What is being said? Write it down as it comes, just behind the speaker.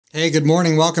Hey, good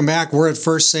morning. Welcome back. We're at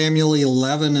 1 Samuel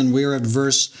 11, and we're at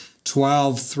verse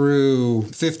 12 through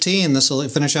 15. This will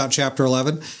finish out chapter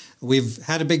 11. We've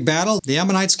had a big battle. The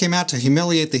Ammonites came out to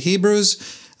humiliate the Hebrews.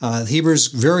 The Hebrews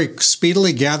very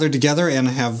speedily gathered together and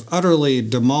have utterly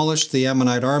demolished the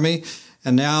Ammonite army.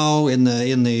 And now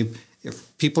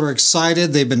if people are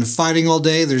excited. They've been fighting all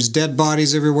day. There's dead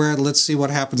bodies everywhere. Let's see what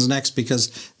happens next,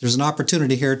 because there's an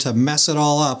opportunity here to mess it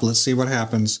all up. Let's see what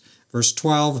happens. Verse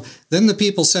 12, Then the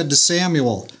people said to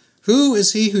Samuel, Who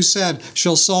is he who said,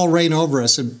 Shall Saul reign over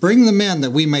us? And bring the men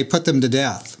that we may put them to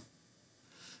death.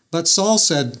 But Saul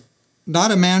said,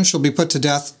 Not a man shall be put to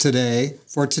death today,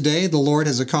 for today the Lord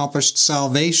has accomplished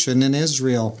salvation in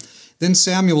Israel. Then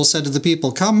Samuel said to the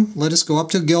people, Come, let us go up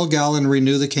to Gilgal and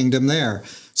renew the kingdom there.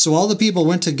 So all the people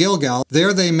went to Gilgal.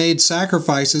 There they made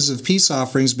sacrifices of peace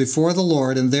offerings before the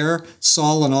Lord, and there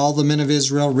Saul and all the men of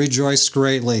Israel rejoiced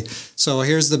greatly. So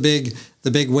here's the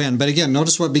big win. But again,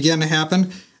 notice what began to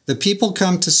happen. The people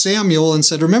come to Samuel and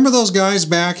said, Remember those guys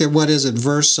back at,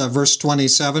 verse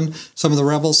 27? Some of the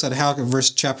rebels said,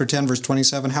 chapter 10, verse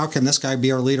 27, How can this guy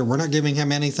be our leader? We're not giving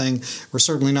him anything. We're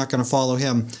certainly not going to follow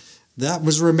him. That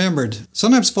was remembered.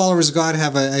 Sometimes followers of God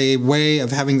have a way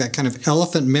of having that kind of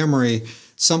elephant memory.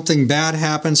 Something bad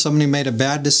happened, somebody made a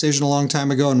bad decision a long time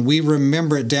ago, and we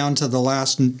remember it down to the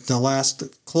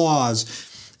last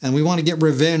clause, and we want to get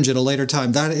revenge at a later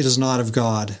time. That is not of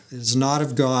God. It is not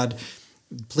of God.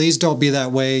 Please don't be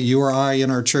that way, you or I,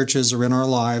 in our churches or in our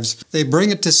lives. They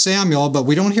bring it to Samuel, but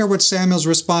we don't hear what Samuel's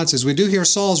response is. We do hear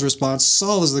Saul's response.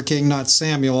 Saul is the king, not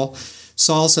Samuel.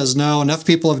 Saul says, No, enough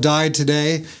people have died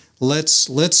today. Let's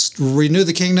renew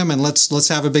the kingdom and let's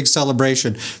have a big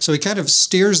celebration. So he kind of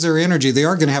steers their energy. They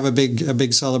are going to have a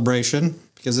big celebration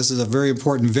because this is a very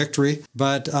important victory,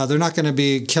 but they're not going to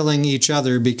be killing each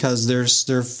other because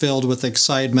they're filled with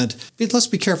excitement. But let's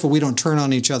be careful we don't turn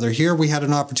on each other. Here we had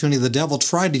an opportunity. The devil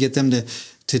tried to get them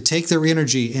to take their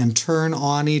energy and turn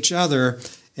on each other.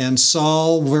 And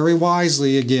Saul, very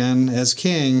wisely again as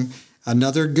king,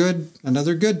 Another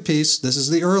good piece. This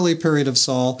is the early period of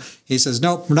Saul. He says,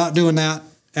 Nope, we're not doing that.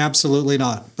 Absolutely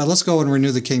not. But let's go and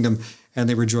renew the kingdom. And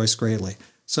they rejoice greatly.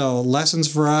 So lessons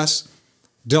for us.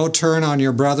 Don't turn on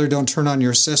your brother. Don't turn on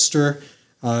your sister.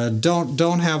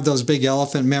 Don't have those big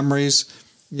elephant memories.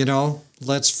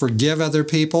 Let's forgive other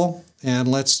people and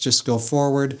let's just go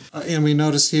forward. And we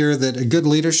notice here that a good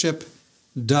leadership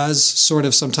does sort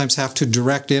of sometimes have to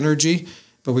direct energy.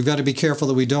 But we've got to be careful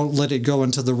that we don't let it go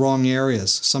into the wrong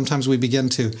areas. Sometimes we begin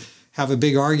to have a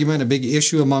big argument, a big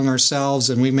issue among ourselves,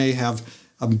 and we may have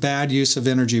a bad use of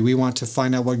energy. We want to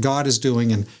find out what God is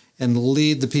doing and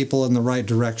lead the people in the right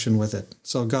direction with it.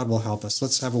 So God will help us.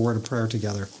 Let's have a word of prayer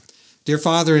together. Dear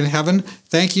Father in heaven,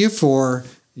 thank you for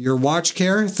your watch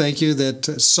care. Thank you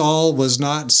that Saul was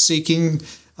not seeking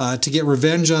to get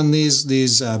revenge on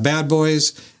these bad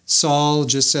boys. Saul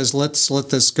just says, let's let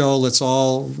this go. Let's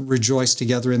all rejoice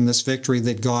together in this victory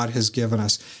that God has given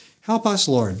us. Help us,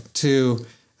 Lord, to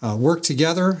work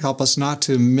together. Help us not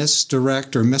to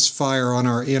misdirect or misfire on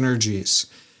our energies.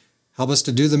 Help us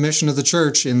to do the mission of the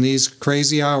church in these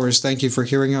crazy hours. Thank you for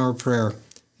hearing our prayer.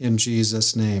 In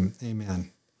Jesus' name,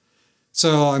 amen.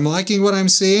 So I'm liking what I'm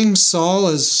seeing. Saul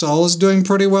is doing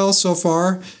pretty well so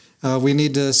far. We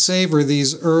need to savor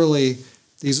these early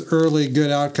good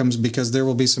outcomes, because there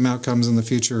will be some outcomes in the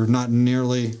future not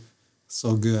nearly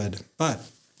so good, but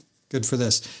good for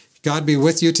this. God be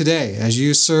with you today as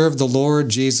you serve the Lord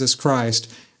Jesus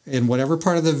Christ in whatever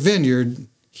part of the vineyard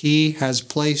He has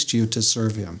placed you to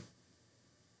serve Him.